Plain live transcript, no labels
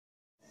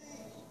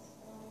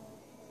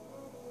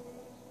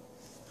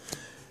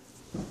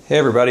Hey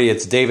everybody,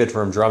 it's David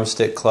from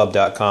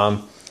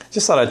Club.com.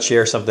 Just thought I'd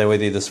share something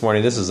with you this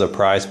morning. This is a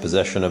prized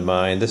possession of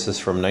mine. This is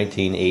from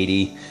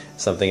 1980,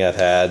 something I've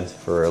had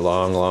for a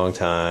long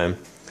time.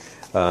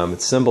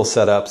 It's cymbal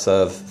setups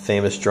of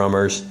famous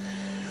drummers.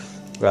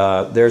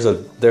 There's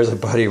a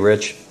Buddy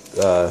Rich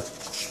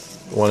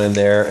one in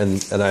there,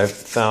 and I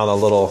found a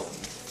little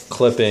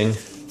clipping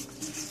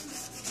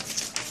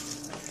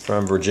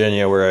from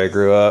Virginia where I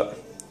grew up.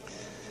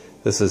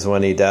 This is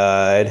when he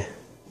died.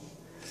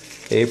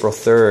 April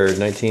 3rd,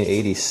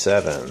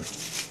 1987.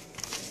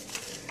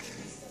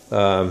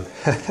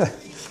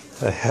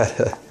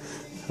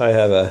 I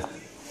have a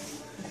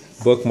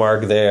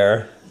bookmark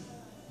there.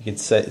 You can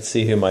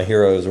see who my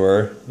heroes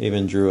were.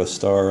 Even drew a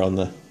star on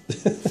the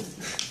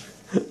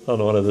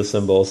on one of the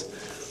cymbals.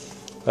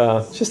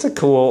 Just a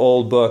cool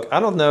old book. I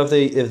don't know if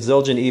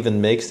Zildjian even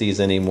makes these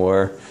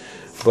anymore,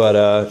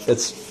 but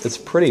it's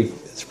pretty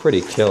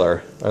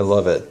killer. I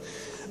love it.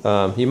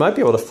 You might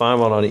be able to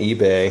find one on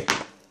eBay.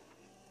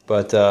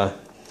 But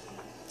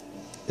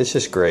it's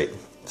just great.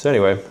 So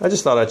anyway, I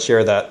just thought I'd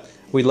share that.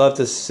 We'd love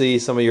to see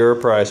some of your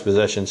prized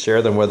possessions.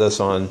 Share them with us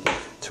on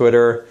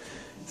Twitter,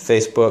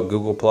 Facebook,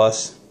 Google+.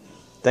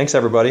 Thanks,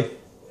 everybody.